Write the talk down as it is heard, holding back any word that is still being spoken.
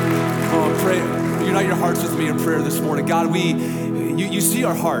unite your hearts with me in prayer this morning. God, you see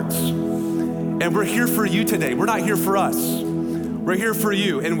our hearts, and we're here for you today. We're not here for us. We're here for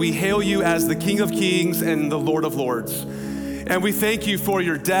you, and we hail you as the King of Kings and the Lord of Lords. And we thank you for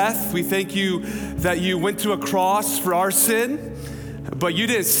your death. We thank you that you went to a cross for our sin, but you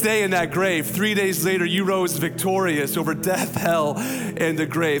didn't stay in that grave. 3 days later, you rose victorious over death, hell, and the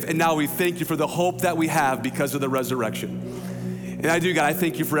grave. And now we thank you for the hope that we have because of the resurrection. And I do, God, I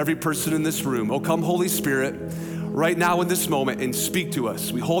thank you for every person in this room. Oh, come, Holy Spirit, right now in this moment and speak to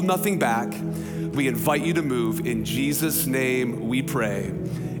us. We hold nothing back. We invite you to move. In Jesus' name we pray.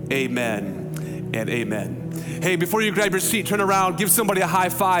 Amen and amen. Hey, before you grab your seat, turn around, give somebody a high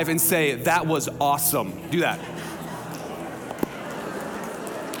five and say, that was awesome. Do that.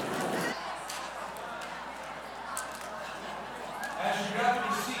 As you grab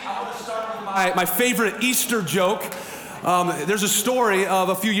your seat, I want to start with my favorite Easter joke. There's a story of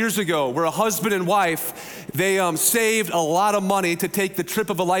a few years ago where a husband and wife, they saved a lot of money to take the trip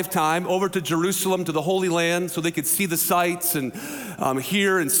of a lifetime over to Jerusalem, to the Holy Land, so they could see the sights and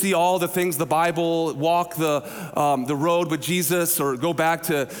hear and see all the things, the Bible, walk the road with Jesus, or go back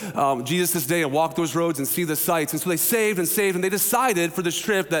to Jesus' day and walk those roads and see the sights. And so they saved, and they decided for this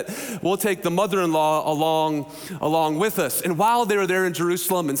trip that we'll take the mother-in-law along with us. And while they were there in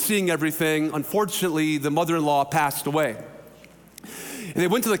Jerusalem and seeing everything, unfortunately, the mother-in-law passed away. And they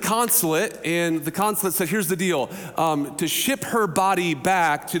went to the consulate, and the consulate said, here's the deal. To ship her body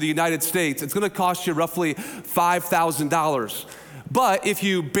back to the United States, it's gonna cost you roughly $5,000. But if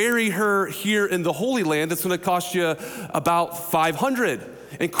you bury her here in the Holy Land, it's gonna cost you about $500.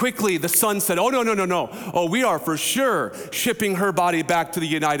 And quickly the son said, no. Oh, we are for sure shipping her body back to the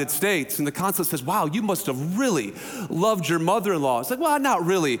United States. And the consulate says, wow, you must have really loved your mother-in-law. It's like, well, not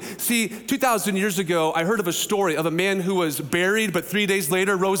really. See, 2,000 years ago, I heard of a story of a man who was buried, but 3 days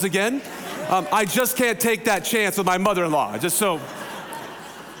later rose again. I just can't take that chance with my mother-in-law.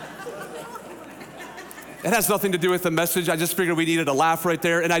 It has nothing to do with the message. I just figured we needed a laugh right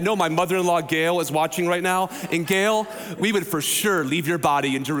there. And I know my mother-in-law, Gail, is watching right now. And Gail, we would for sure leave your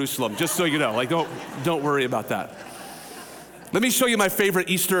body in Jerusalem, just so you know. Like, don't worry about that. Let me show you my favorite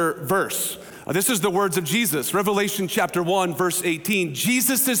Easter verse. This is the words of Jesus, Revelation chapter 1, verse 18.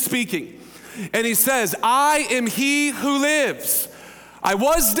 Jesus is speaking, and he says, I am he who lives. I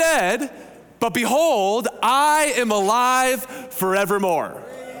was dead, but behold, I am alive forevermore.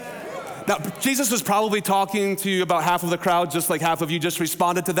 Now, Jesus was probably talking to about half of the crowd, just like half of you just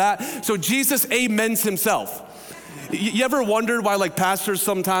responded to that. So Jesus amens himself. You ever wondered why like pastors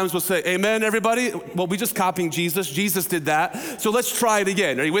sometimes will say, amen, everybody? Well, we just copying Jesus. Jesus did that. So let's try it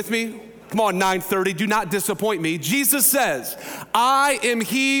again. Are you with me? Come on, 9:30, do not disappoint me. Jesus says, I am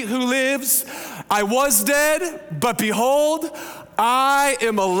he who lives. I was dead, but behold, I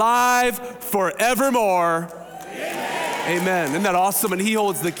am alive forevermore. Amen. Isn't that awesome? And he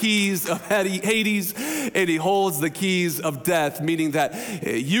holds the keys of Hades, and he holds the keys of death, meaning that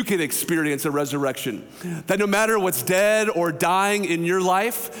you can experience a resurrection. That no matter what's dead or dying in your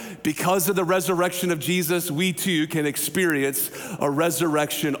life, because of the resurrection of Jesus, we too can experience a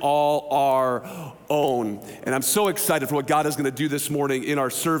resurrection all our own. And I'm so excited for what God is going to do this morning in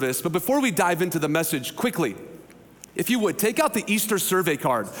our service. But before we dive into the message, quickly, if you would, take out the Easter survey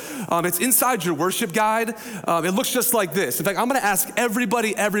card. It's inside your worship guide. It looks just like this. In fact, I'm gonna ask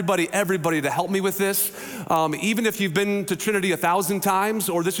everybody to help me with this. Even if you've been to Trinity 1,000 times,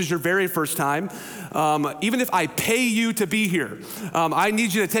 or this is your very first time, even if I pay you to be here, I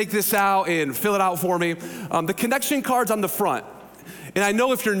need you to take this out and fill it out for me. The connection card's on the front. And I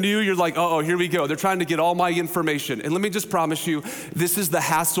know if you're new, you're like, uh-oh, here we go. They're trying to get all my information. And let me just promise you, this is the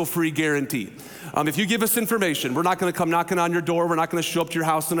hassle-free guarantee. If you give us information, we're not gonna come knocking on your door. We're not gonna show up to your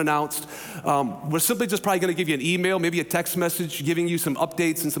house unannounced. We're simply just probably gonna give you an email, maybe a text message, giving you some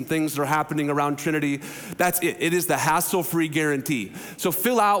updates and some things that are happening around Trinity. That's it. It is the hassle-free guarantee. So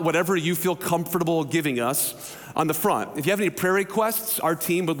fill out whatever you feel comfortable giving us on the front. If you have any prayer requests, our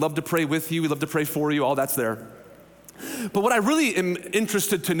team would love to pray with you. We'd love to pray for you. All that's there. But what I really am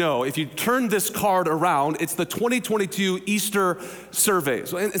interested to know, if you turn this card around, it's the 2022 Easter survey.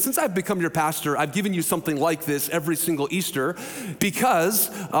 So, and since I've become your pastor, I've given you something like this every single Easter, because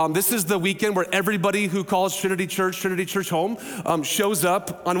this is the weekend where everybody who calls Trinity Church home, shows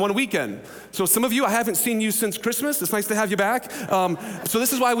up on one weekend. So some of you, I haven't seen you since Christmas. It's nice to have you back. So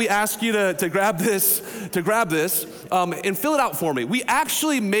this is why we ask you to grab this, and fill it out for me. We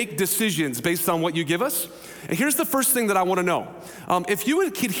actually make decisions based on what you give us. And here's the first thing that I want to know. If you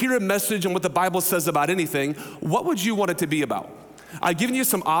could hear a message on what the Bible says about anything, what would you want it to be about? I've given you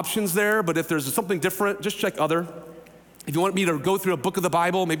some options there, but if there's something different, just check other. If you want me to go through a book of the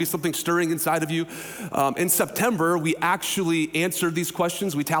Bible, maybe something stirring inside of you, in September, we actually answered these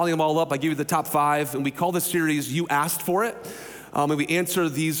questions. We tally them all up. I give you the top 5, and we call this series You Asked For It. And we answer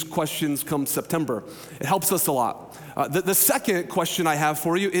these questions come September. It helps us a lot. The second question I have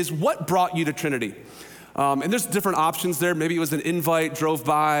for you is, what brought you to Trinity? And there's different options there. Maybe it was an invite, drove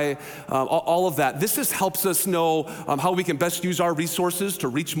by, all of that. This just helps us know how we can best use our resources to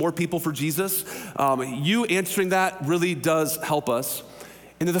reach more people for Jesus. You answering that really does help us.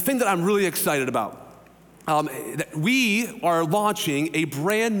 And the thing that I'm really excited about, we are launching a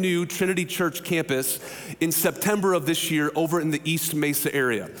brand new Trinity Church campus in September of this year over in the East Mesa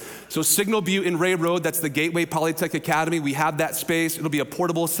area. So Signal Butte and Ray Road, that's the Gateway Polytech Academy. We have that space. It'll be a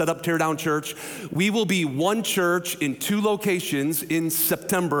portable setup, tear down church. We will be one church in 2 locations in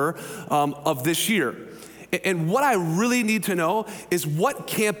September of this year. And what I really need to know is, what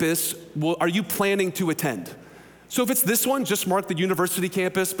campus are you planning to attend? So if it's this one, just mark the university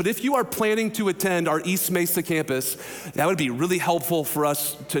campus. But if you are planning to attend our East Mesa campus, that would be really helpful for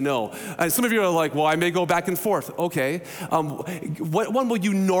us to know. And some of you are like, well, I may go back and forth. Okay, what one will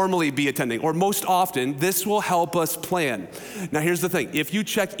you normally be attending? Or most often, this will help us plan. Now here's the thing, if you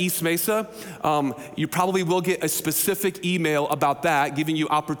check East Mesa, you probably will get a specific email about that, giving you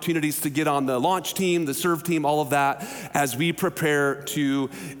opportunities to get on the launch team, the serve team, all of that, as we prepare to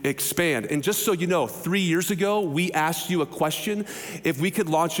expand. And just so you know, 3 years ago, we asked you a question: if we could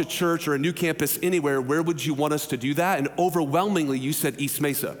launch a church or a new campus anywhere, where would you want us to do that? And overwhelmingly, you said East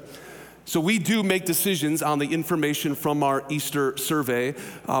Mesa. So we do make decisions on the information from our Easter survey,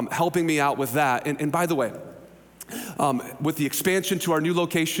 helping me out with that. And by the way, with the expansion to our new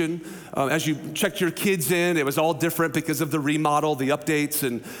location, as you checked your kids in, it was all different because of the remodel, the updates,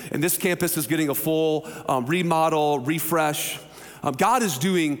 and this campus is getting a full remodel, refresh. God is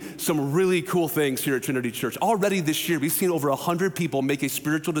doing some really cool things here at Trinity Church. Already this year, we've seen over 100 people make a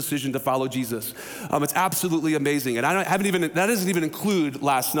spiritual decision to follow Jesus. It's absolutely amazing. And that doesn't even include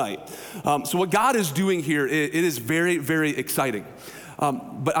last night. So what God is doing here, it is very, very exciting.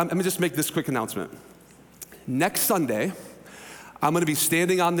 But let me just make this quick announcement. Next Sunday, I'm gonna be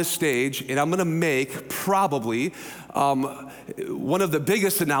standing on this stage, and I'm gonna make probably one of the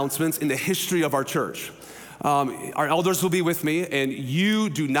biggest announcements in the history of our church. Our elders will be with me, and you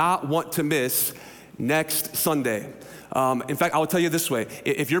do not want to miss next Sunday. In fact, I will tell you this way: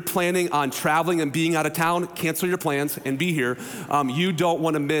 if you're planning on traveling and being out of town, cancel your plans and be here. You don't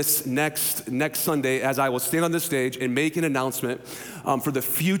want to miss next Sunday, as I will stand on this stage and make an announcement for the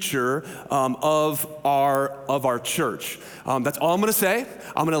future of our church. That's all I'm going to say.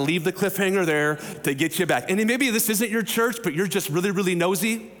 I'm going to leave the cliffhanger there to get you back. And maybe this isn't your church, but you're just really, really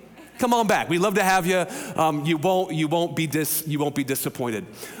nosy. Come on back. We'd love to have you. You won't be disappointed.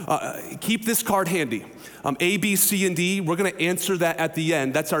 Keep this card handy. A, B, C, and D. We're going to answer that at the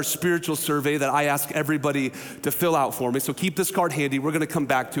end. That's our spiritual survey that I ask everybody to fill out for me. So keep this card handy. We're going to come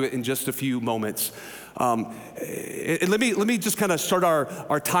back to it in just a few moments. And let me just kind of start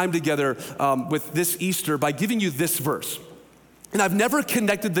our time together with this Easter by giving you this verse. And I've never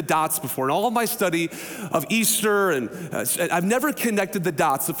connected the dots before. In all of my study of Easter, and I've never connected the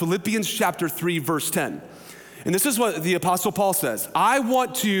dots of Philippians chapter 3, verse 10. And this is what the Apostle Paul says: I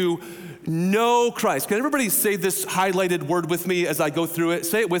want to know Christ. Can everybody say this highlighted word with me as I go through it?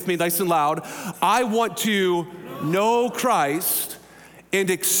 Say it with me nice and loud. I want to know Christ and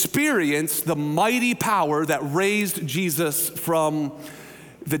experience the mighty power that raised Jesus from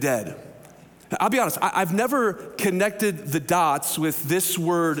the dead. I'll be honest, I've never connected the dots with this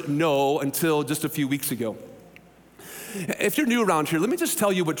word know until just a few weeks ago. If you're new around here, let me just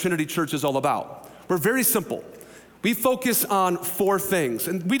tell you what Trinity Church is all about. We're very simple. We focus on 4 things,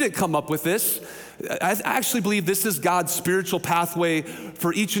 and we didn't come up with this. I actually believe this is God's spiritual pathway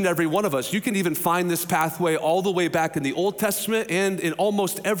for each and every one of us. You can even find this pathway all the way back in the Old Testament and in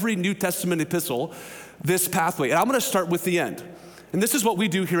almost every New Testament epistle, this pathway. And I'm gonna start with the end. And this is what we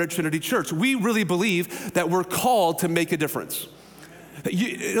do here at Trinity Church. We really believe that we're called to make a difference.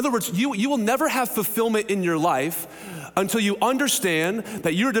 In other words, you will never have fulfillment in your life until you understand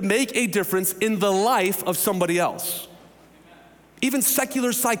that you're to make a difference in the life of somebody else. Even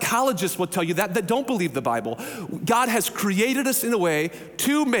secular psychologists will tell you that don't believe the Bible. God has created us in a way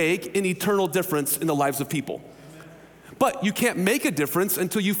to make an eternal difference in the lives of people. But you can't make a difference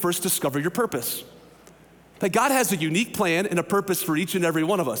until you first discover your purpose. That God has a unique plan and a purpose for each and every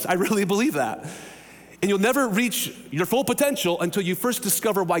one of us. I really believe that. And you'll never reach your full potential until you first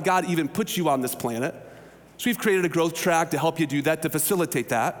discover why God even put you on this planet. So we've created a growth track to help you do that, to facilitate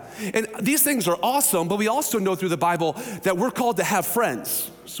that. And these things are awesome, but we also know through the Bible that we're called to have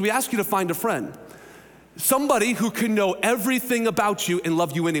friends. So we ask you to find a friend. Somebody who can know everything about you and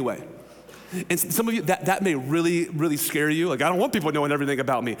love you anyway. And some of you, that may really, really scare you. Like, I don't want people knowing everything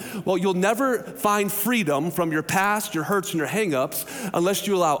about me. Well, you'll never find freedom from your past, your hurts, and your hang-ups unless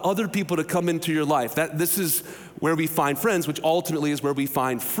you allow other people to come into your life. This is where we find friends, which ultimately is where we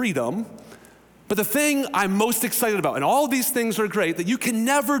find freedom. But the thing I'm most excited about, and all these things are great, that you can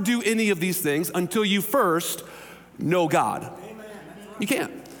never do any of these things until you first know God. You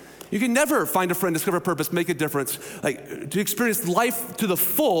can't. You can never find a friend, discover purpose, make a difference, like to experience life to the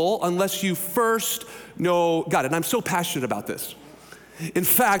full unless you first know God. And I'm so passionate about this. In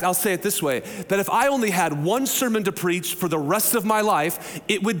fact, I'll say it this way, that if I only had one sermon to preach for the rest of my life,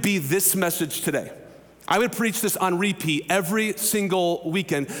 it would be this message today. I would preach this on repeat every single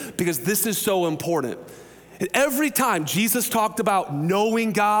weekend because this is so important. And every time Jesus talked about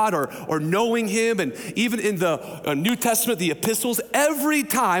knowing God or knowing him, and even in the New Testament, the epistles, every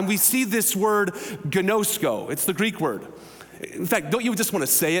time we see this word gnosko. It's the Greek word. In fact, don't you just want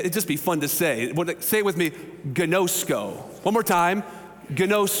to say it? It'd just be fun to say. Say it with me, gnosko. One more time,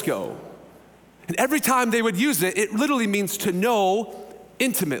 gnosko. And every time they would use it, it literally means to know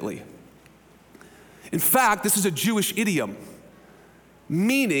intimately. In fact, this is a Jewish idiom.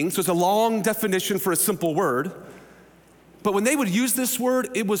 Meaning, so it's a long definition for a simple word, but when they would use this word,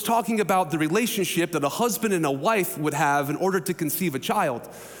 it was talking about the relationship that a husband and a wife would have in order to conceive a child.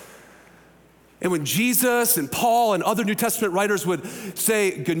 And when Jesus and Paul and other New Testament writers would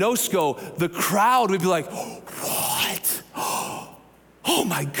say gnosko, the crowd would be like, what? Oh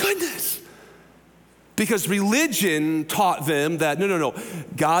my goodness. Because religion taught them that, no,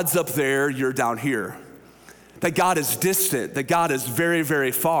 God's up there, you're down here. That God is distant, that God is very,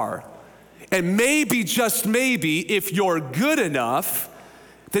 very far. And maybe, just maybe, if you're good enough,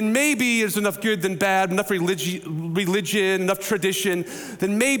 then maybe there's enough good than bad, enough religion, enough tradition,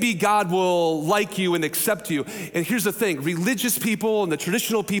 then maybe God will like you and accept you. And here's the thing, religious people and the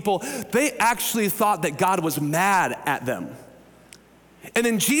traditional people, they actually thought that God was mad at them. And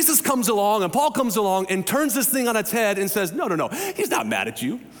then Jesus comes along and Paul comes along and turns this thing on its head and says, no, he's not mad at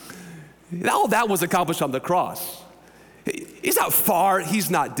you. All that was accomplished on the cross. He's not far, he's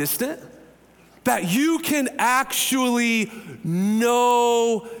not distant. That you can actually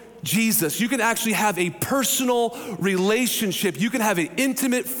know Jesus. You can actually have a personal relationship. You can have an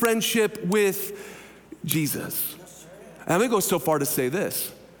intimate friendship with Jesus. And I'm gonna go so far to say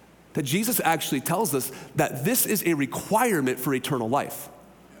this, that Jesus actually tells us that this is a requirement for eternal life.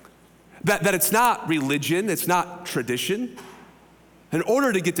 That it's not religion, it's not tradition. In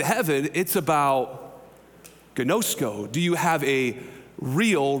order to get to heaven, it's about gnosko. Do you have a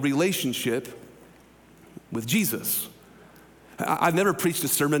real relationship with Jesus? I've never preached a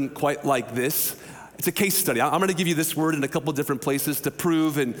sermon quite like this. It's a case study. I'm gonna give you this word in a couple different places to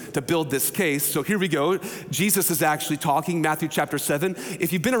prove and to build this case. So here we go. Jesus is actually talking, Matthew chapter 7.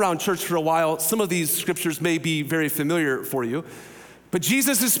 If you've been around church for a while, some of these scriptures may be very familiar for you. But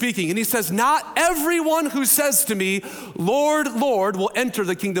Jesus is speaking, and he says, not everyone who says to me, Lord, Lord, will enter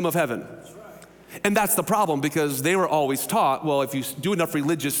the kingdom of heaven. And that's the problem, because they were always taught, well, if you do enough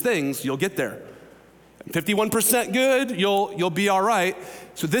religious things, you'll get there. 51% good, you'll be all right.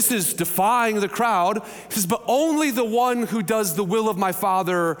 So this is defying the crowd. He says, but only the one who does the will of my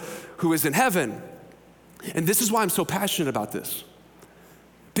Father who is in heaven. And this is why I'm so passionate about this.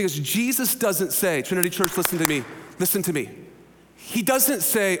 Because Jesus doesn't say, Trinity Church, listen to me. He doesn't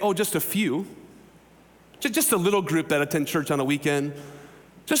say, oh, just a few, just a little group that attend church on a weekend,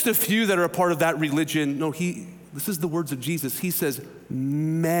 just a few that are a part of that religion. No, this is the words of Jesus. He says,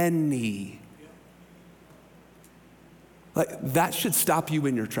 many. Like, that should stop you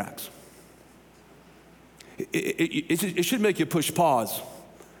in your tracks. It should make you push pause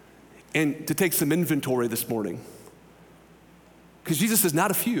and to take some inventory this morning. Because Jesus says, not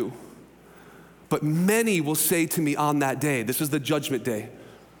a few, but many will say to me on that day, this is the judgment day,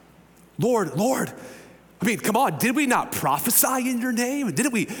 Lord, Lord, I mean, come on, did we not prophesy in your name?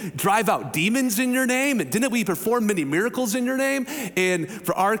 Didn't we drive out demons in your name? And didn't we perform many miracles in your name? And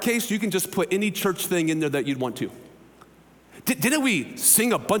for our case, you can just put any church thing in there that you'd want to. Didn't we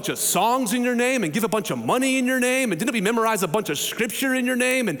sing a bunch of songs in your name and give a bunch of money in your name? And didn't we memorize a bunch of scripture in your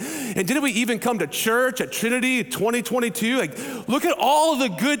name? And didn't we even come to church at Trinity 2022? Like, look at all the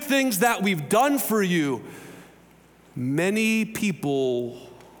good things that we've done for you. Many people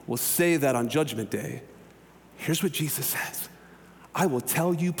will say that on Judgment Day. Here's what Jesus says. I will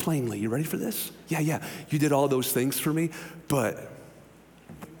tell you plainly. You ready for this? Yeah. You did all those things for me, but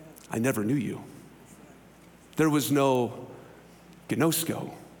I never knew you. There was no gnosko.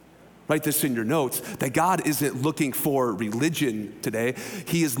 Write this in your notes, that God isn't looking for religion today.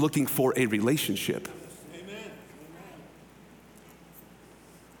 He is looking for a relationship.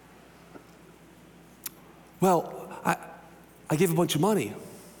 Well, I gave a bunch of money.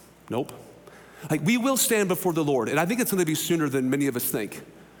 Nope. Like, we will stand before the Lord, and I think it's gonna be sooner than many of us think.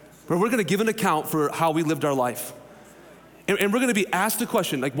 Where we're gonna give an account for how we lived our life. And we're gonna be asked a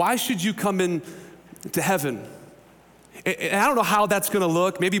question, like, why should you come in to heaven? And I don't know how that's gonna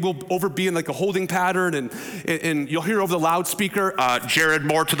look. Maybe we'll be in like a holding pattern, and you'll hear over the loudspeaker, Jared,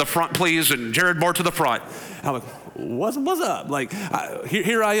 more to the front, please, and Jared, more to the front. And I'm like, what's up? Like,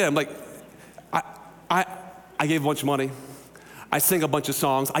 here I am. Like, I gave a bunch of money. I sang a bunch of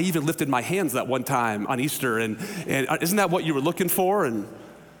songs. I even lifted my hands that one time on Easter, and isn't that what you were looking for? And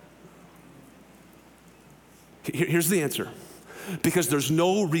here's the answer. Because there's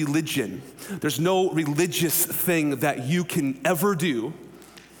no religion, there's no religious thing that you can ever do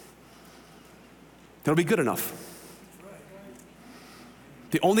that'll be good enough.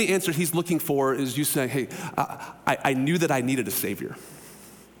 The only answer he's looking for is you saying, hey, I knew that I needed a Savior.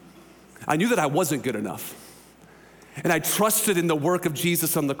 I knew that I wasn't good enough. And I trusted in the work of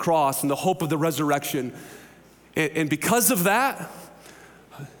Jesus on the cross and the hope of the resurrection. And because of that,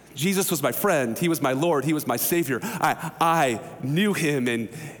 Jesus was my friend, he was my Lord, he was my Savior. I knew him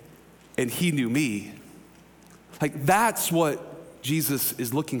and he knew me. Like, that's what Jesus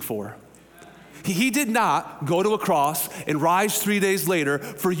is looking for. He did not go to a cross and rise 3 days later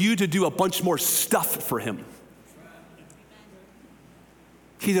for you to do a bunch more stuff for him.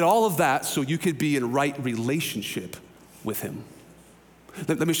 He did all of that so you could be in right relationship with him.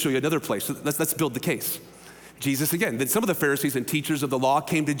 Let me show you another place. Let's build the case. Jesus again. Then some of the Pharisees and teachers of the law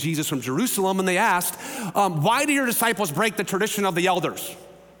came to Jesus from Jerusalem, and they asked, why do your disciples break the tradition of the elders?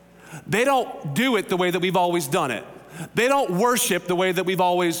 They don't do it the way that we've always done it. They don't worship the way that we've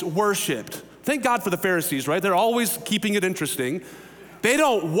always worshiped. Thank God for the Pharisees, right? They're always keeping it interesting. They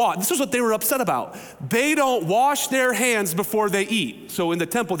don't wash. This is what they were upset about. They don't wash their hands before they eat. So in the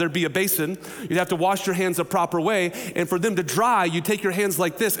temple, there'd be a basin. You'd have to wash your hands a proper way. And for them to dry, you take your hands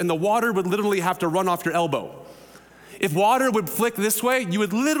like this, and the water would literally have to run off your elbow. If water would flick this way, you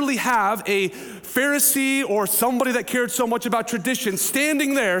would literally have a Pharisee or somebody that cared so much about tradition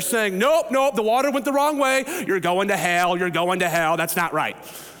standing there saying, nope, the water went the wrong way. You're going to hell. That's not right.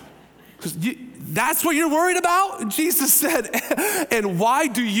 Because that's what you're worried about? Jesus said, and why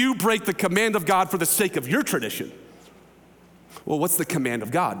do you break the command of God for the sake of your tradition? Well, what's the command of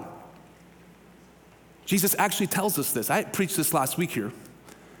God? Jesus actually tells us this. I preached this last week here.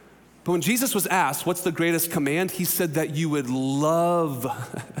 But when Jesus was asked, what's the greatest command? He said that you would love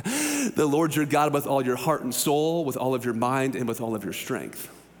the Lord your God with all your heart and soul, with all of your mind, and with all of your strength.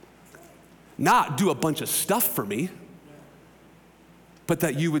 Not do a bunch of stuff for me, but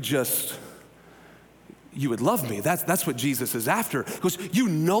that you would love me. That's what Jesus is after. Because you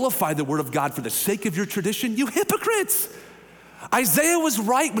nullify the word of God for the sake of your tradition, you hypocrites. Isaiah was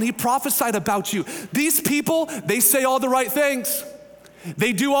right when he prophesied about you. These people, they say all the right things.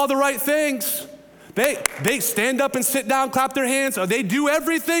 They do all the right things. They stand up and sit down, clap their hands, or they do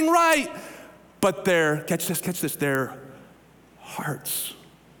everything right. But catch this, their hearts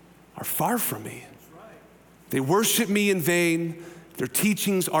are far from me. They worship me in vain. Their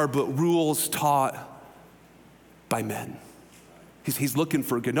teachings are but rules taught by men. He's looking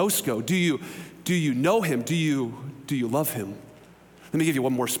for gnosko. Do you know him? Do you love him? Let me give you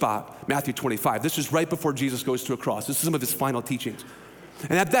one more spot. Matthew 25. This is right before Jesus goes to a cross. This is some of his final teachings.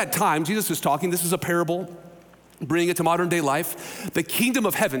 And at that time, Jesus is talking. This is a parable, bringing it to modern day life. The kingdom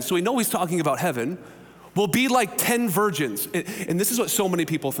of heaven, so we know he's talking about heaven, will be like 10 virgins. And this is what so many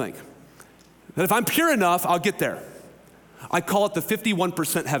people think. That if I'm pure enough, I'll get there. I call it the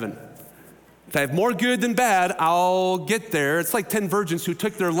 51% heaven. If I have more good than bad, I'll get there. It's like 10 virgins who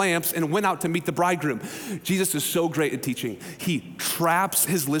took their lamps and went out to meet the bridegroom. Jesus is so great at teaching. He traps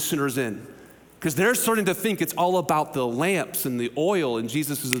his listeners in because they're starting to think it's all about the lamps and the oil, and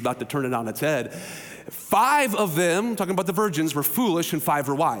Jesus is about to turn it on its head. 5 of them, talking about the virgins, were foolish and 5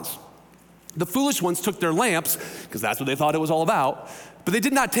 were wise. The foolish ones took their lamps because that's what they thought it was all about, but they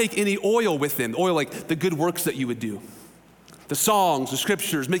did not take any oil with them, oil like the good works that you would do. The songs, the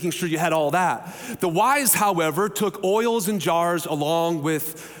scriptures, making sure you had all that. The wise, however, took oils in jars along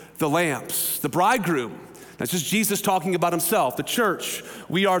with the lamps. The bridegroom, that's just Jesus talking about himself. The church,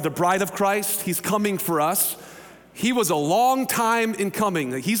 we are the bride of Christ. He's coming for us. He was a long time in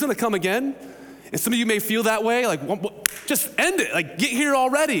coming. He's gonna come again. And some of you may feel that way, like, just end it, like get here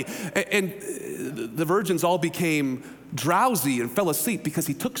already. And the virgins all became drowsy and fell asleep because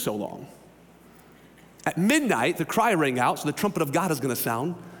he took so long. At midnight, the cry rang out, so the trumpet of God is gonna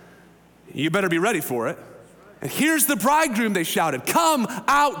sound. You better be ready for it. And here's the bridegroom, they shouted. Come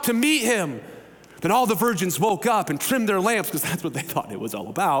out to meet him. Then all the virgins woke up and trimmed their lamps because that's what they thought it was all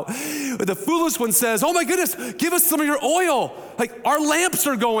about. But the foolish one says, oh my goodness, give us some of your oil. Like our lamps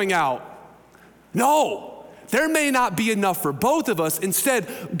are going out. No, there may not be enough for both of us.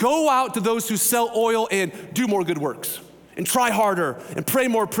 Instead, go out to those who sell oil and do more good works. And try harder and pray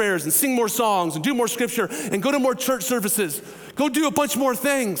more prayers and sing more songs and do more scripture and go to more church services. Go do a bunch more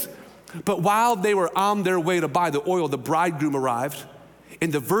things. But while they were on their way to buy the oil, the bridegroom arrived.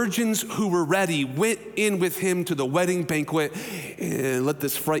 And the virgins who were ready went in with him to the wedding banquet. And let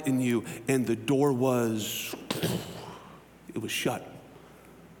this frighten you. And the door was shut.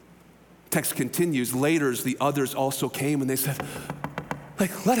 Text continues. Later, the others also came and they said,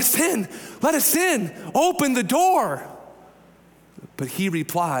 like, let us in, open the door. But he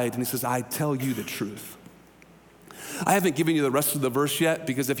replied and he says, I tell you the truth. I haven't given you the rest of the verse yet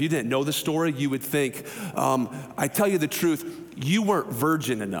because if you didn't know the story, you would think, I tell you the truth, you weren't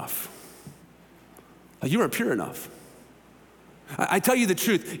virgin enough. You weren't pure enough. I tell you the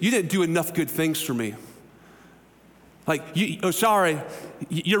truth, you didn't do enough good things for me. Like,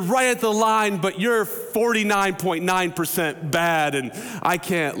 you're right at the line, but you're 49.9% bad, and I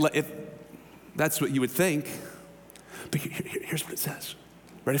can't let it. That's what you would think. But here's what it says.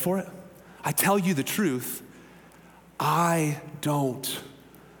 Ready for it? I tell you the truth, I don't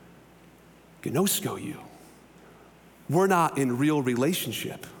gnosko you. We're not in real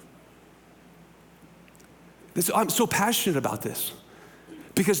relationship. I'm so passionate about this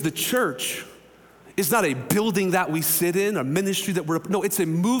because the church is not a building that we sit in, a ministry that no, it's a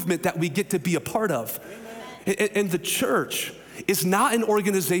movement that we get to be a part of. And the church is not an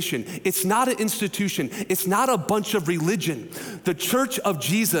organization. It's not an institution. It's not a bunch of religion. The church of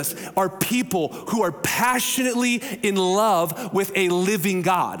Jesus are people who are passionately in love with a living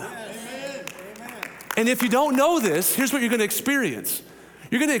God. Amen. And if you don't know this, here's what you're gonna experience.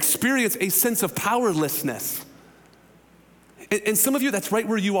 You're gonna experience a sense of powerlessness. And some of you, that's right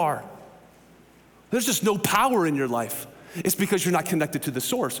where you are. There's just no power in your life. It's because you're not connected to the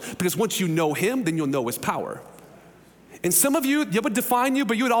source. Because once you know him, then you'll know his power. And some of you, it would define you,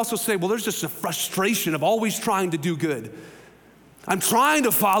 but you would also say, well, there's just a frustration of always trying to do good. I'm trying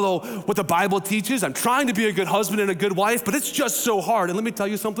to follow what the Bible teaches. I'm trying to be a good husband and a good wife, but it's just so hard. And let me tell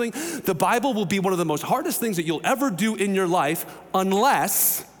you something. The Bible will be one of the most hardest things that you'll ever do in your life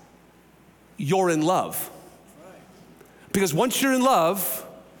unless you're in love. Because once you're in love,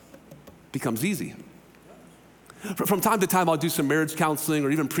 it becomes easy. From time to time, I'll do some marriage counseling or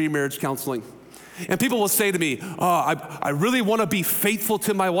even pre-marriage counseling. And people will say to me, oh, I really want to be faithful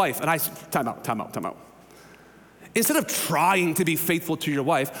to my wife. And I say, time out. Instead of trying to be faithful to your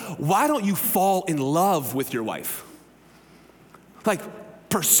wife, why don't you fall in love with your wife? Like,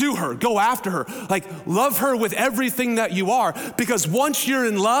 pursue her, go after her, like, love her with everything that you are. Because once you're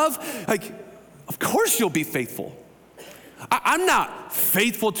in love, like, of course you'll be faithful. I'm not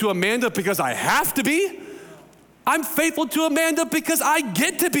faithful to Amanda because I have to be. I'm faithful to Amanda because I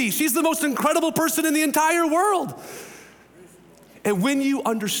get to be. She's the most incredible person in the entire world. And when you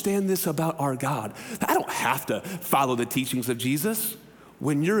understand this about our God, I don't have to follow the teachings of Jesus.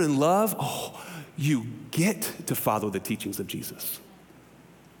 When you're in love, you get to follow the teachings of Jesus.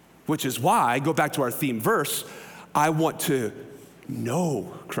 Which is why, go back to our theme verse, I want to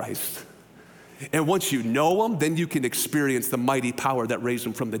know Christ. And once you know him, then you can experience the mighty power that raised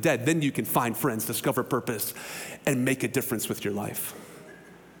him from the dead. Then you can find friends, discover purpose, and make a difference with your life.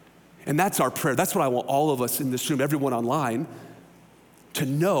 And that's our prayer. That's what I want all of us in this room, everyone online, to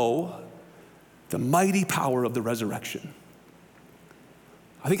know the mighty power of the resurrection.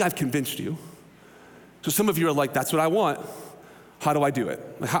 I think I've convinced you. So some of you are like, that's what I want. How do I do it?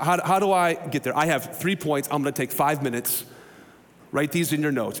 How do I get there? I have 3 points. I'm gonna take 5 minutes. Write these in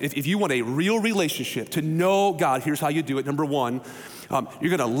your notes. If you want a real relationship, to know God, here's how you do it. Number one, you're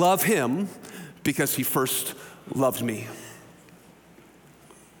gonna love him because he first loved me.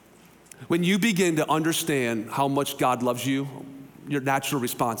 When you begin to understand how much God loves you, your natural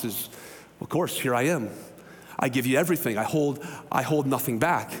response is, of course, here I am. I give you everything. I hold nothing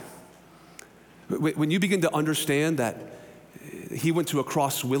back. When you begin to understand that he went to a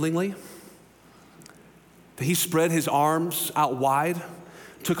cross willingly, he spread his arms out wide,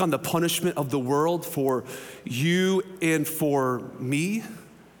 took on the punishment of the world for you and for me.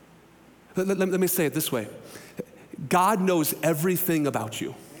 Let me say it this way. God knows everything about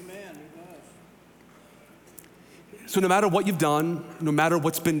you. Amen. So no matter what you've done, no matter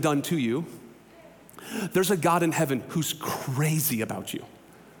what's been done to you, there's a God in heaven who's crazy about you.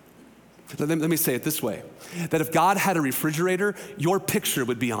 Let me say it this way, that if God had a refrigerator, your picture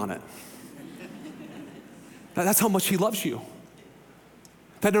would be on it. That's how much he loves you.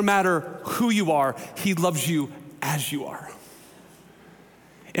 That no matter who you are, he loves you as you are.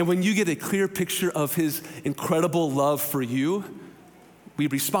 And when you get a clear picture of his incredible love for you, we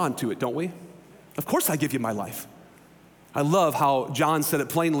respond to it, don't we? Of course I give you my life. I love how John said it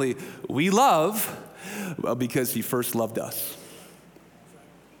plainly, we love, well, because he first loved us.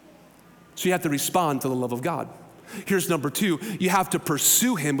 So you have to respond to the love of God. Here's number 2, you have to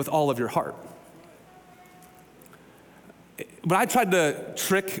pursue him with all of your heart. When I tried to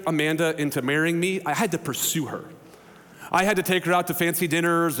trick Amanda into marrying me, I had to pursue her. I had to take her out to fancy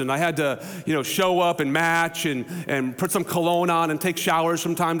dinners, and I had to, show up and match and put some cologne on and take showers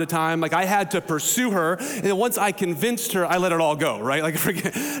from time to time. Like, I had to pursue her, and then once I convinced her, I let it all go, right? Like,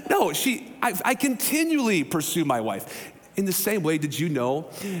 no, I continually pursue my wife. In the same way, did you know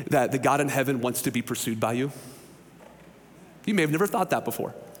that the God in heaven wants to be pursued by you? You may have never thought that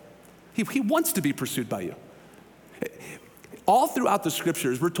before. He wants to be pursued by you. All throughout the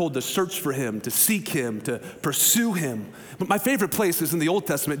scriptures, we're told to search for him, to seek him, to pursue him. But my favorite place is in the Old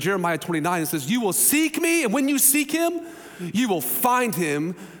Testament, Jeremiah 29. It says, you will seek me, and when you seek him, you will find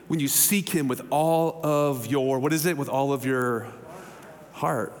him when you seek him with all of your, with all of your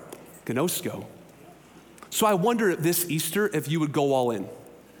heart, gnosko. So I wonder this Easter if you would go all in.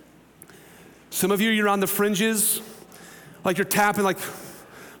 Some of you, you're on the fringes, like you're tapping, like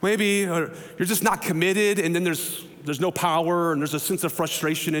maybe, or you're just not committed, and then there's no power and there's a sense of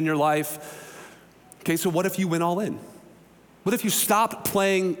frustration in your life. Okay, so what if you went all in? What if you stopped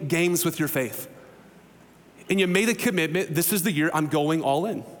playing games with your faith and you made a commitment, this is the year I'm going all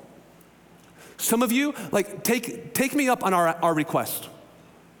in? Some of you, like take me up on our request.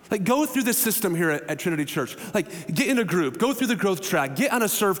 Like go through the system here at Trinity Church. Like get in a group, go through the growth track, get on a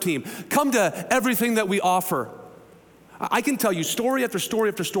serve team, come to everything that we offer. I can tell you story after story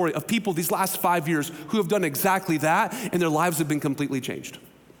after story of people these last 5 years who have done exactly that, and their lives have been completely changed.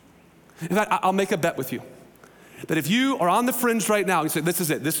 In fact, I'll make a bet with you that if you are on the fringe right now and you say, this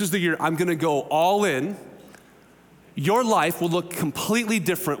is it, this is the year I'm gonna go all in, your life will look completely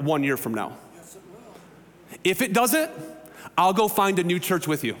different 1 year from now. If it doesn't, I'll go find a new church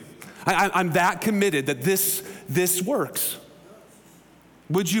with you. I'm that committed that this works.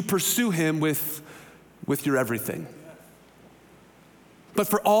 Would you pursue him with your everything? But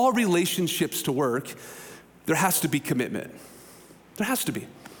for all relationships to work, there has to be commitment. There has to be.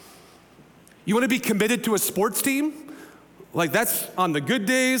 You want to be committed to a sports team? Like that's on the good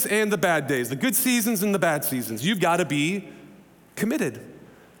days and the bad days, the good seasons and the bad seasons. You've got to be committed.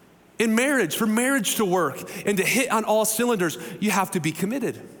 In marriage, for marriage to work and to hit on all cylinders, you have to be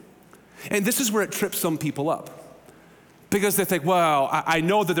committed. And this is where it trips some people up. Because they think, well, I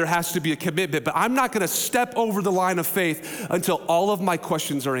know that there has to be a commitment, but I'm not gonna step over the line of faith until all of my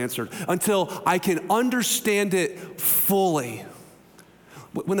questions are answered, until I can understand it fully.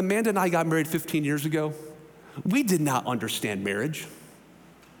 When Amanda and I got married 15 years ago, we did not understand marriage,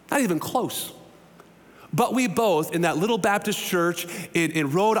 not even close. But we both, in that little Baptist church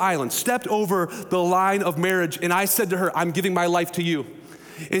in Rhode Island, stepped over the line of marriage, and I said to her, I'm giving my life to you.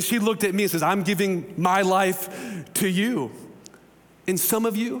 And she looked at me and says, I'm giving my life to you. And some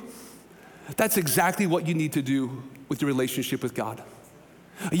of you, that's exactly what you need to do with your relationship with God.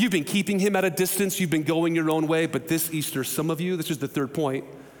 You've been keeping him at a distance, you've been going your own way, but this Easter, some of you, this is the third point,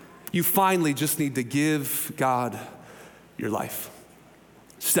 you finally just need to give God your life.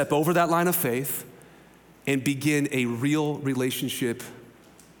 Step over that line of faith and begin a real relationship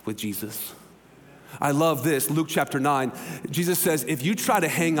with Jesus. I love this, Luke chapter 9. Jesus says, if you try to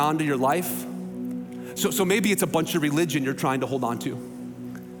hang on to your life, so maybe it's a bunch of religion you're trying to hold on to.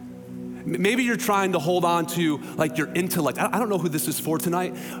 Maybe you're trying to hold on to like your intellect. I don't know who this is for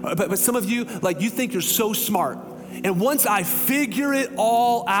tonight, but some of you, like you think you're so smart. And once I figure it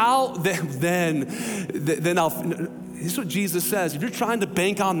all out, then I'll, this is what Jesus says. If you're trying to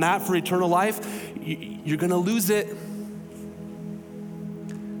bank on that for eternal life, you're gonna lose it.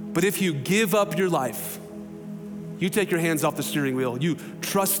 But if you give up your life, you take your hands off the steering wheel, you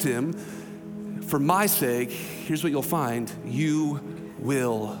trust him, for my sake, here's what you'll find, you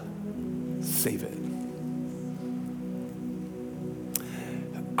will save it.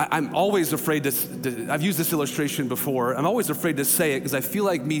 I'm always afraid to, I've used this illustration before, I'm always afraid to say it because I feel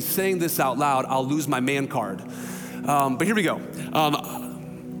like me saying this out loud, I'll lose my man card. But here we go.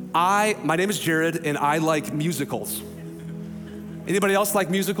 My name is Jared and I like musicals. Anybody else like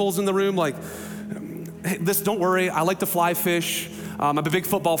musicals in the room? Like, hey, listen, don't worry, I like to fly fish. I'm a big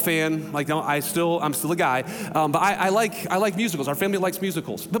football fan. Like, I'm still a guy. But I like musicals. Our family likes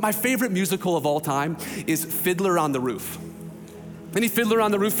musicals. But my favorite musical of all time is Fiddler on the Roof. Any Fiddler on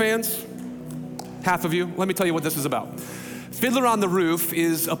the Roof fans? Half of you. Let me tell you what this is about. Fiddler on the Roof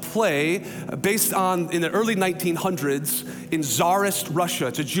is a play based in the early 1900s in Tsarist Russia.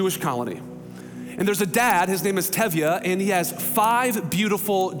 It's a Jewish colony. And there's a dad, his name is Tevye, and he has 5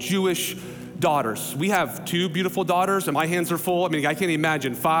 beautiful Jewish daughters. We have 2 beautiful daughters, and my hands are full. I mean, I can't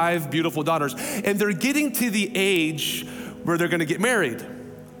imagine 5 beautiful daughters. And they're getting to the age where they're gonna get married.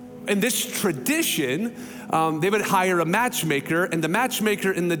 In this tradition, they would hire a matchmaker, and the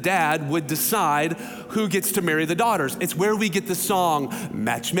matchmaker and the dad would decide who gets to marry the daughters. It's where we get the song,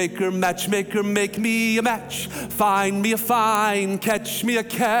 matchmaker, matchmaker, make me a match, find me a find, catch me a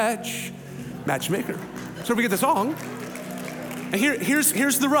catch. Matchmaker. So we get the song. And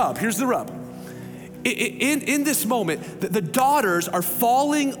here's the rub. Here's the rub. In this moment, the daughters are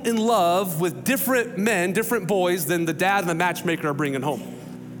falling in love with different men, different boys than the dad and the matchmaker are bringing home.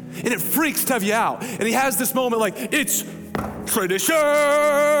 And it freaks Tevye out. And he has this moment like, it's tradition.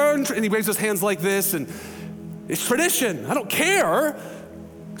 And he waves his hands like this, and it's tradition. I don't care.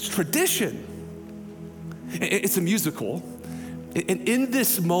 It's tradition. It's a musical. And in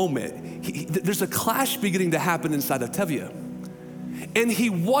this moment, there's a clash beginning to happen inside of Tevye. And he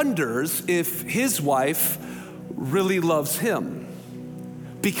wonders if his wife really loves him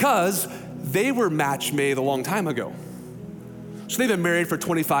because they were match made a long time ago. So they've been married for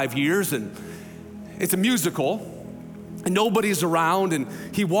 25 years, and it's a musical, and nobody's around, and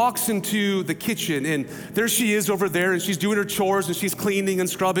he walks into the kitchen, and there she is over there, and she's doing her chores, and she's cleaning and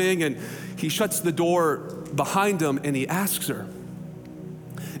scrubbing, and he shuts the door behind him, and he asks her.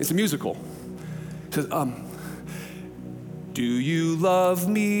 It's a musical. He says, do you love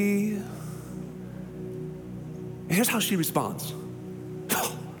me? And here's how she responds.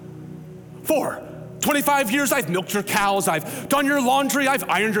 For 25 years, I've milked your cows, I've done your laundry, I've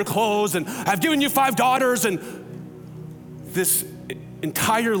ironed your clothes, and I've given you 5 daughters, and this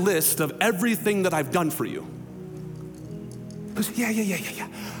entire list of everything that I've done for you. He goes, yeah.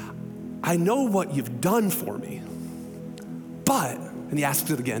 I know what you've done for me, but, and he asks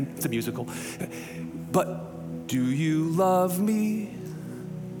it again, it's a musical, but do you love me?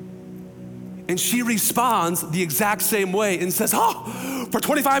 And she responds the exact same way and says, for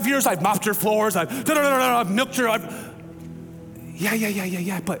 25 years I've mopped your floors, I've milked your,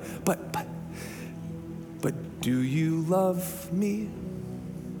 yeah, but do you love me?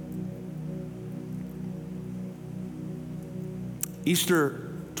 Easter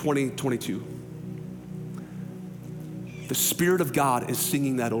 2022, the Spirit of God is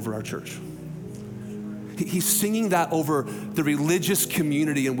singing that over our church. He's singing that over the religious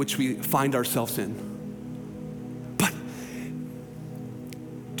community in which we find ourselves in. But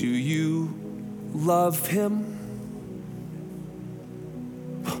do you love him?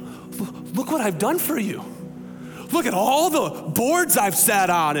 Look what I've done for you. Look at all the boards I've sat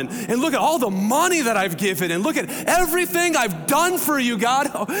on, and look at all the money that I've given, and look at everything I've done for you,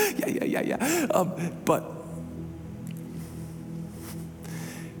 God. Oh, yeah. But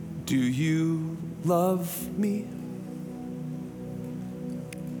do you love me?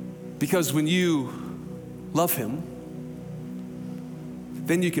 Because when you love him,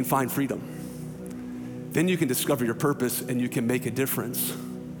 then you can find freedom. Then you can discover your purpose and you can make a difference.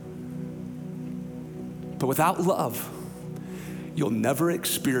 But without love, you'll never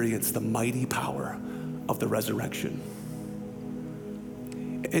experience the mighty power of the resurrection.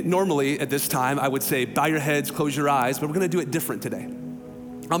 Normally at this time, I would say, bow your heads, close your eyes, but we're gonna do it different today.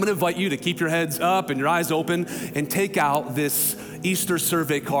 I'm gonna invite you to keep your heads up and your eyes open and take out this Easter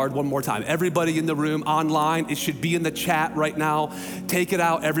survey card one more time. Everybody in the room, online, it should be in the chat right now. Take it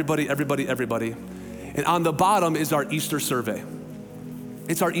out, everybody. And on the bottom is our Easter survey.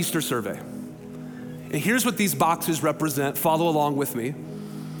 It's our Easter survey. And here's what these boxes represent. Follow along with me.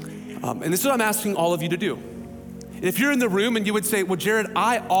 And this is what I'm asking all of you to do. If you're in the room and you would say, well, Jared,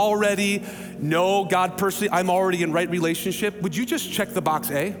 I already know God personally, I'm already in right relationship, would you just check the box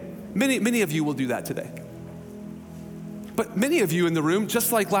A? Many of you will do that today. But many of you in the room,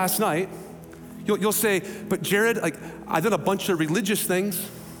 just like last night, you'll say, but Jared, like I've done a bunch of religious things,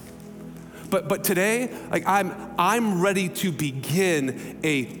 but today, like I'm ready to begin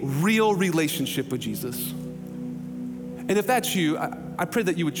a real relationship with Jesus. And if that's you, I pray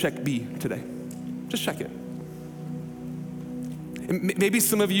that you would check B today. Just check it. And maybe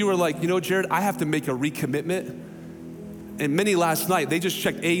some of you are like, Jared, I have to make a recommitment. And many last night, they just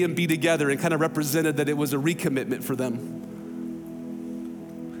checked A and B together and kind of represented that it was a recommitment for them.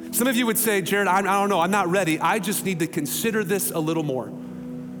 Some of you would say, Jared, I don't know, I'm not ready. I just need to consider this a little more.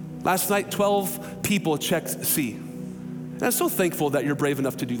 Last night, 12 people checked C. And I'm so thankful that you're brave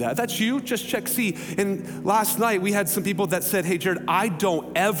enough to do that. If that's you, just check C. And last night, we had some people that said, hey, Jared, I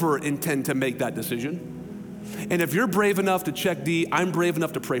don't ever intend to make that decision. And if you're brave enough to check D, I'm brave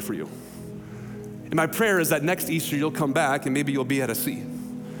enough to pray for you. And my prayer is that next Easter you'll come back and maybe you'll be at a C.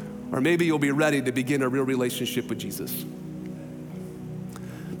 Or maybe you'll be ready to begin a real relationship with Jesus.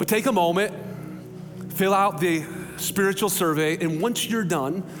 But take a moment, fill out the spiritual survey, and once you're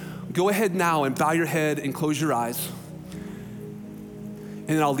done, go ahead now and bow your head and close your eyes. And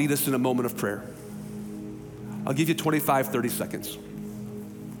then I'll lead us in a moment of prayer. I'll give you 25, 30 seconds.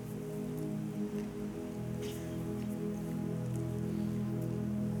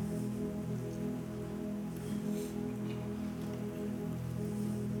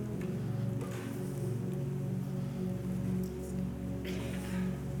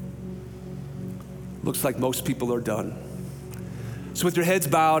 Looks like most people are done. So with your heads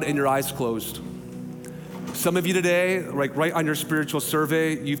bowed and your eyes closed, some of you today, like right on your spiritual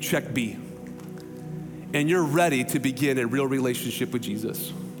survey, you've checked B. And you're ready to begin a real relationship with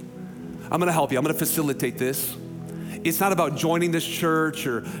Jesus. I'm gonna help you, I'm gonna facilitate this. It's not about joining this church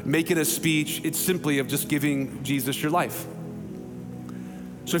or making a speech, it's simply of just giving Jesus your life.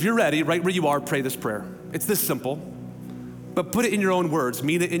 So if you're ready, right where you are, pray this prayer. It's this simple, but put it in your own words,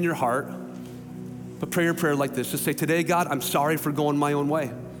 mean it in your heart. But pray your prayer like this. Just say, today, God, I'm sorry for going my own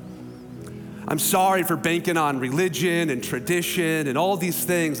way. I'm sorry for banking on religion and tradition and all these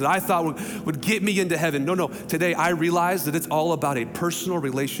things that I thought would get me into heaven. No, today I realize that it's all about a personal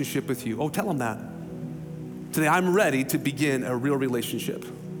relationship with you. Oh, tell them that. Today I'm ready to begin a real relationship.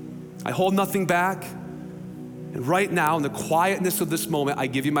 I hold nothing back. And right now, in the quietness of this moment, I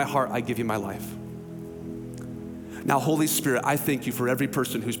give you my heart, I give you my life. Now, Holy Spirit, I thank you for every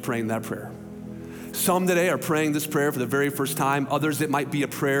person who's praying that prayer. Some today are praying this prayer for the very first time. Others, it might be a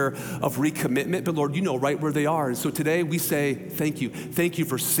prayer of recommitment, but Lord, you know right where they are. And so today we say, thank you. Thank you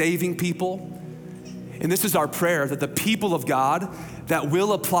for saving people. And this is our prayer, that the people of God that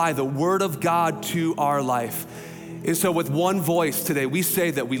will apply the word of God to our life. And so with one voice today, we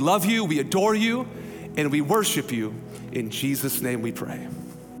say that we love you, we adore you, and we worship you. In Jesus' name we pray.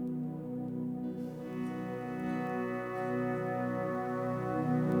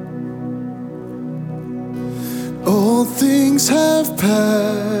 All things have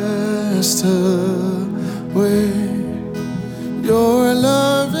passed away. Your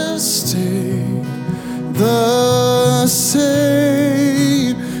love has stayed the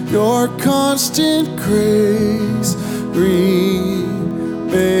same. Your constant grace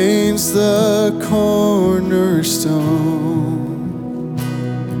remains the cornerstone.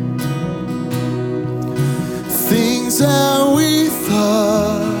 Things that we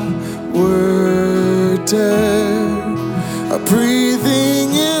thought were dead are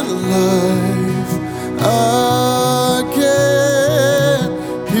breathing in life again.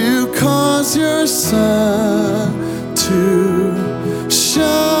 You cause your sun to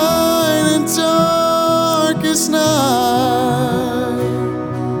shine in darkest night.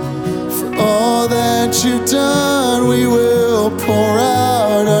 For all that you've done, we will pour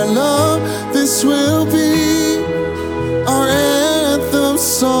out our love. This will be our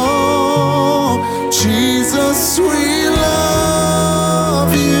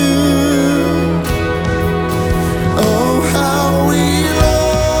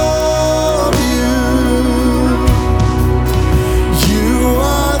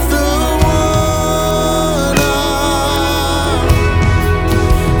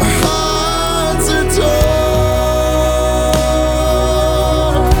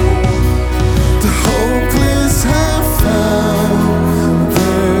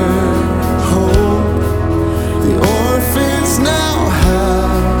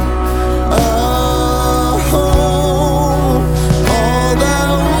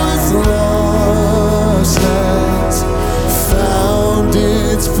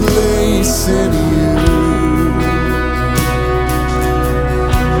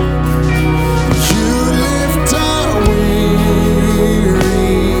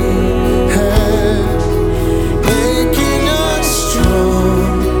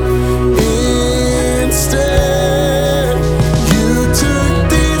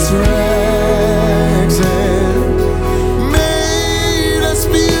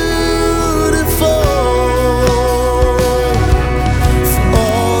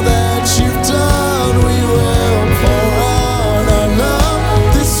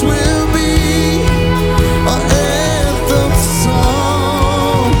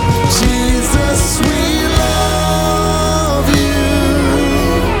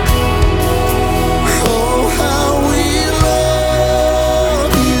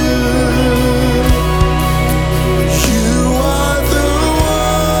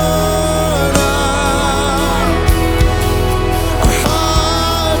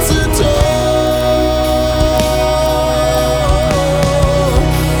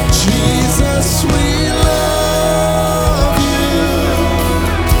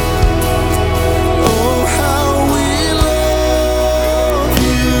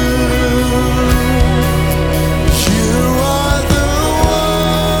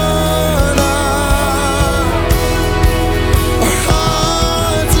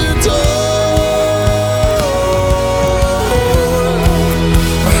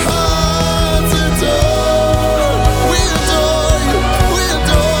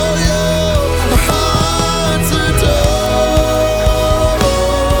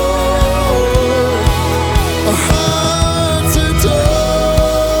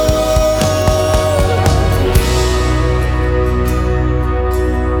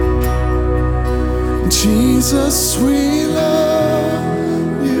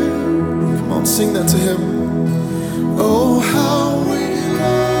sing that to him. Oh, how we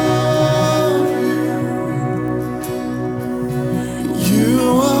love you. You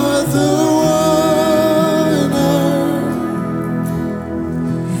are the one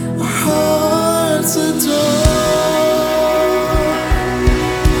our hearts adore.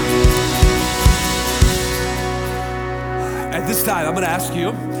 At this time, I'm going to ask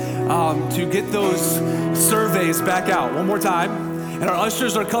you to get those surveys back out one more time. And our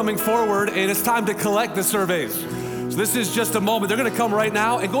ushers are coming forward, and it's time to collect the surveys. So this is just a moment. They're going to come right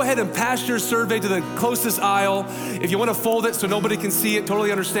now, and go ahead and pass your survey to the closest aisle. If you want to fold it so nobody can see it,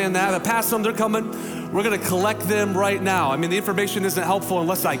 totally understand that. But pass them, they're coming. We're going to collect them right now. I mean, the information isn't helpful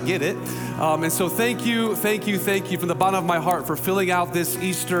unless I get it. And so thank you from the bottom of my heart for filling out this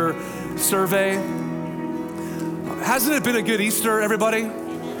Easter survey. Hasn't it been a good Easter, everybody?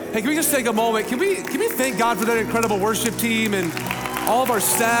 Hey, can we just take a moment? Can we thank God for that incredible worship team and all of our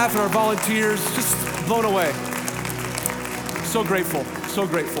staff and our volunteers? Just blown away. So grateful, so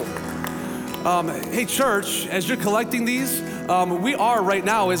grateful. Hey, church, as you're collecting these, we are right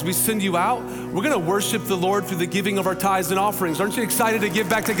now, as we send you out, we're gonna worship the Lord through the giving of our tithes and offerings. Aren't you excited to give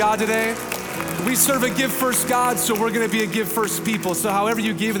back to God today? We serve a give first God, so we're gonna be a give first people. So however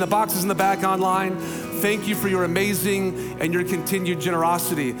you give, in the boxes in the back online, thank you for your amazing and your continued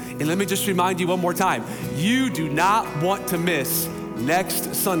generosity. And let me just remind you one more time, you do not want to miss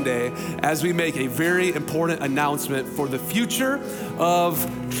next Sunday as we make a very important announcement for the future of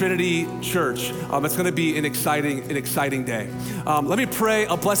Trinity Church. It's gonna be an exciting day. Let me pray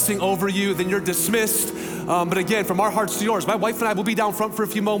a blessing over you, then you're dismissed. But again, from our hearts to yours, my wife and I will be down front for a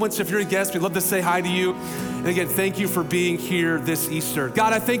few moments. If you're a guest, we'd love to say hi to you. And again, thank you for being here this Easter.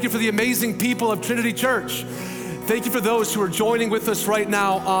 God, I thank you for the amazing people of Trinity Church. Thank you for those who are joining with us right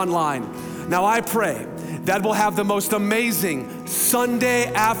now online. Now I pray that we'll have the most amazing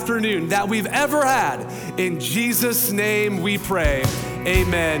Sunday afternoon that we've ever had. In Jesus' name we pray,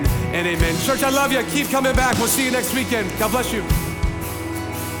 amen and amen. Church, I love you. Keep coming back. We'll see you next weekend. God bless you.